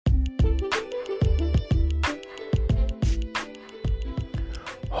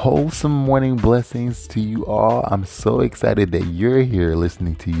Wholesome morning blessings to you all. I'm so excited that you're here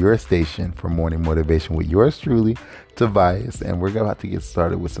listening to your station for morning motivation with yours truly, Tobias. And we're about to get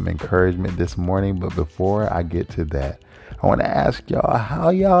started with some encouragement this morning. But before I get to that, I want to ask y'all, how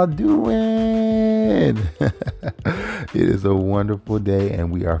y'all doing? It is a wonderful day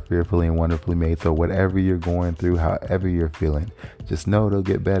and we are fearfully and wonderfully made. So whatever you're going through, however you're feeling, just know it'll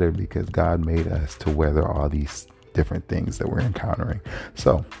get better because God made us to weather all these different things that we're encountering.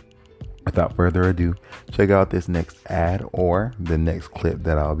 So without further ado, check out this next ad or the next clip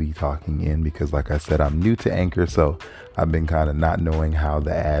that I'll be talking in because like I said, I'm new to Anchor, so I've been kind of not knowing how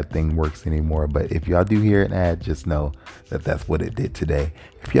the ad thing works anymore. But if y'all do hear an ad, just know that that's what it did today.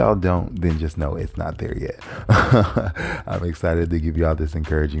 If y'all don't, then just know it's not there yet. I'm excited to give y'all this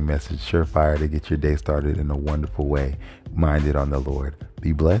encouraging message, surefire to get your day started in a wonderful way, minded on the Lord.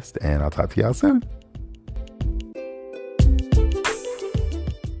 Be blessed, and I'll talk to y'all soon.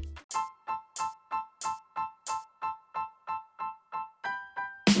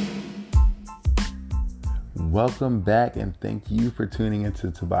 Welcome back and thank you for tuning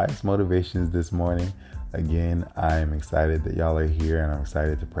into Tobias Motivations this morning. Again, I am excited that y'all are here and I'm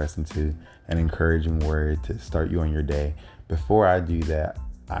excited to press into an encouraging word to start you on your day. Before I do that,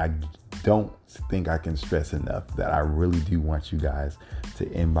 I don't think I can stress enough that I really do want you guys to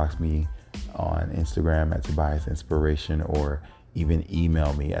inbox me on Instagram at Tobias Inspiration or even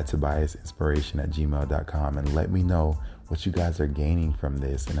email me at tobiasinspiration@gmail.com and let me know what you guys are gaining from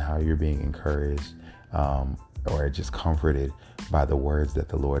this and how you're being encouraged or just comforted by the words that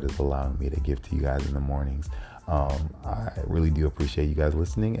the Lord is allowing me to give to you guys in the mornings. I really do appreciate you guys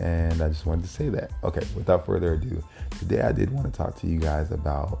listening, and I just wanted to say that. Okay, without further ado, today I did want to talk to you guys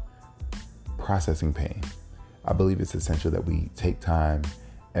about processing pain. I believe it's essential that we take time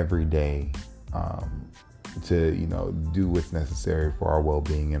every day to, do what's necessary for our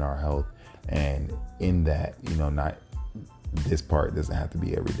well-being and our health. And in that, not this part doesn't have to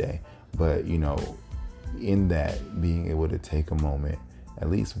be every day, but, in that, being able to take a moment at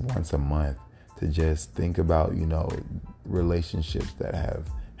least once a month to just think about, relationships that have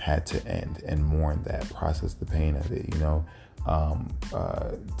had to end and mourn that, process the pain of it,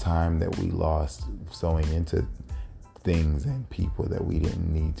 time that we lost sowing into things and people that we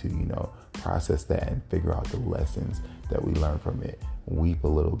didn't need to, process that and figure out the lessons that we learned from it, weep a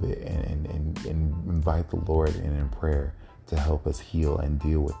little bit and invite the Lord in prayer to help us heal and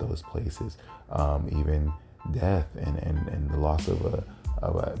deal with those places. Even death and the loss of a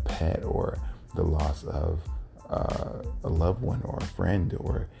pet or the loss of a loved one or a friend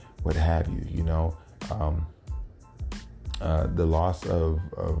or what have you, the loss of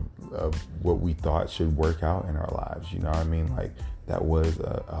what we thought should work out in our lives. Like that was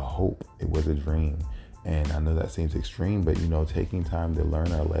a hope. It was a dream. And I know that seems extreme, but, taking time to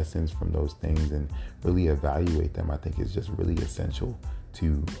learn our lessons from those things and really evaluate them, I think is just really essential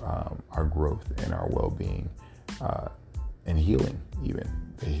to our growth and our well-being and healing, even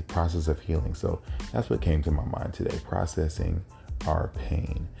the process of healing. So that's what came to my mind today, processing our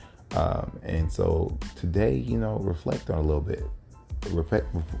pain. And so today, reflect on a little bit, reflect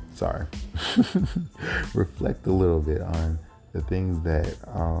a little bit on the things that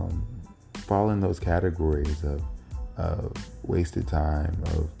fall in those categories of wasted time,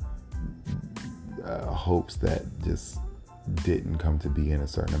 of hopes that just didn't come to be in a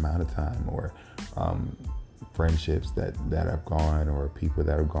certain amount of time, or friendships that have gone, or people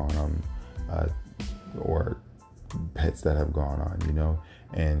that have gone on, or pets that have gone on,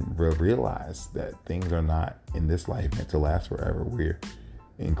 and realize that things are not in this life meant to last forever. We're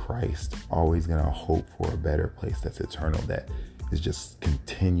in Christ always going to hope for a better place that's eternal, that is just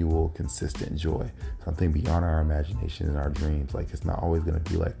continual, consistent joy, something beyond our imagination and our dreams. Like, it's not always going to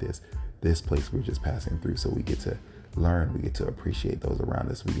be like this place we're just passing through. So we get to learn, we get to appreciate those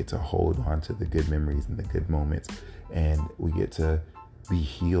around us, we get to hold on to the good memories and the good moments, and we get to be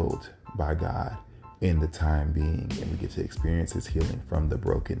healed by God in the time being, and we get to experience his healing from the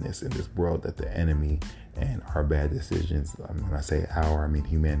brokenness in this world that the enemy and our bad decisions, when I say our, I mean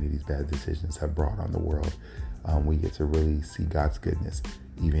humanity's bad decisions, have brought on the world. We get to really see God's goodness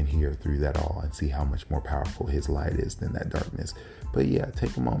even here through that all, and see how much more powerful his light is than that darkness. But yeah,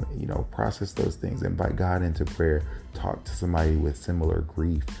 take a moment, process those things, invite God into prayer, talk to somebody with similar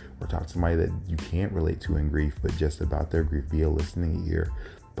grief, or talk to somebody that you can't relate to in grief, but just about their grief, be a listening ear.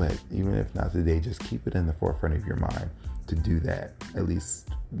 But even if not today, just keep it in the forefront of your mind to do that at least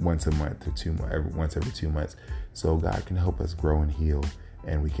once a month or once every 2 months, so God can help us grow and heal,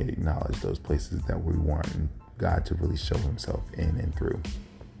 and we can acknowledge those places that we want God to really show himself in and through.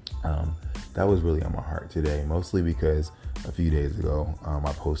 that was really on my heart today, mostly because a few days ago,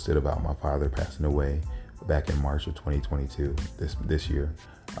 I posted about my father passing away back in March of 2022, this year.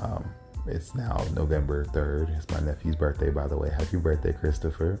 It's now November 3rd. It's my nephew's birthday, by the way. Happy birthday,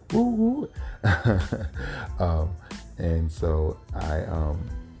 Christopher. Woo! And so I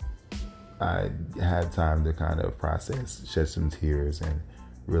had time to kind of process, shed some tears, and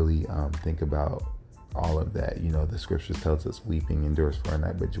really think about all of that. The scriptures tells us weeping endures for a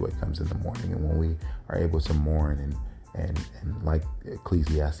night, but joy comes in the morning. And when we are able to mourn, and like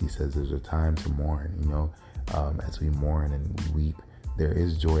Ecclesiastes says, there's a time to mourn. As we mourn and we weep, there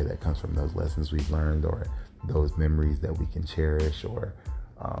is joy that comes from those lessons we've learned, or those memories that we can cherish, or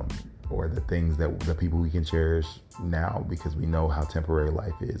the things the people we can cherish now, because we know how temporary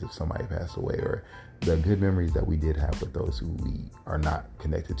life is if somebody passed away, or the good memories that we did have with those who we are not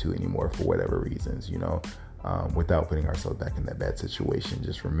connected to anymore for whatever reasons, without putting ourselves back in that bad situation,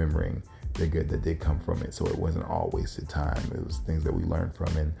 just remembering the good that did come from it. So it wasn't all wasted time. It was things that we learned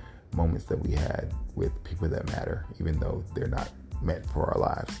from, and moments that we had with people that matter, even though they're not meant for our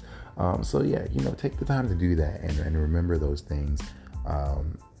lives. So yeah, take the time to do that and remember those things.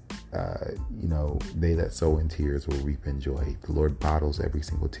 They that sow in tears will reap in joy. The Lord bottles every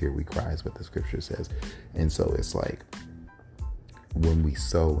single tear we cry, is what the scripture says. And so it's like, when we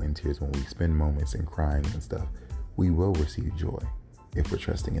sow in tears, when we spend moments in crying and stuff, we will receive joy if we're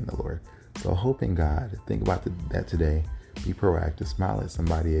trusting in the Lord. So hope in God. Think about that today. Be proactive. Smile at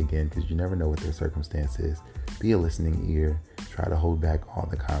somebody again, because you never know what their circumstance is. Be a listening ear. Try to hold back all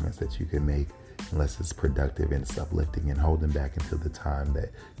the comments that you can make, unless it's productive and it's uplifting, and hold them back until the time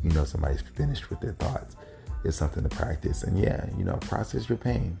that somebody's finished with their thoughts. It's something to practice. And yeah, process your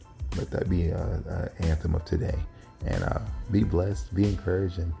pain. Let that be a anthem of today. And be blessed, be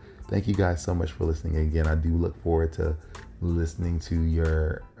encouraged, and thank you guys so much for listening. Again, I do look forward to listening to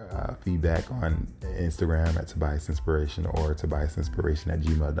your feedback on Instagram at Tobias Inspiration, or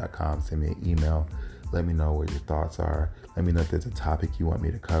tobiasinspiration@gmail.com. Send me an email. Let me know what your thoughts are. Let me know if there's a topic you want me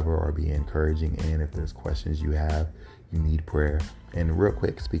to cover or be encouraging in. If there's questions you have, you need prayer. And real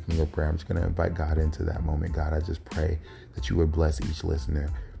quick, speaking of prayer, I'm just going to invite God into that moment. God, I just pray that you would bless each listener,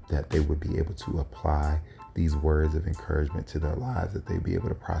 that they would be able to apply these words of encouragement to their lives, that they'd be able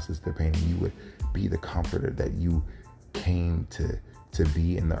to process their pain, and you would be the comforter that you came to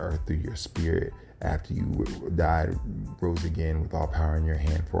be in the earth through your spirit after you died, rose again with all power in your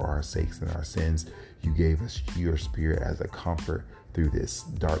hand for our sakes and our sins. You gave us your spirit as a comfort through this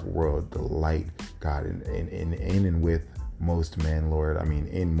dark world, the light, God, in and with most men, Lord. I mean,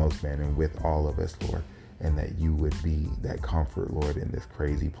 in most men and with all of us, Lord. And that you would be that comfort, Lord, in this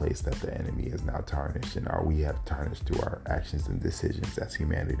crazy place that the enemy is now tarnished, and we have tarnished through our actions and decisions as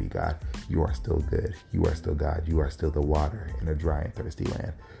humanity, God. You are still good. You are still God. You are still the water in a dry and thirsty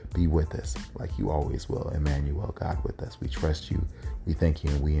land. Be with us like you always will. Emmanuel, God with us. We trust you. We thank you,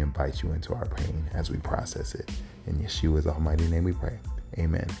 and we invite you into our pain as we process it. In Yeshua's almighty name we pray.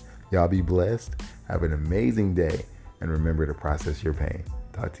 Amen. Y'all be blessed. Have an amazing day. And remember to process your pain.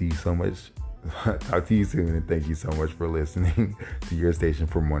 Talk to you so much. Talk to you soon, and thank you so much for listening to your station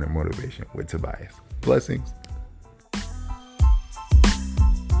for Morning Motivation with Tobias. Blessings.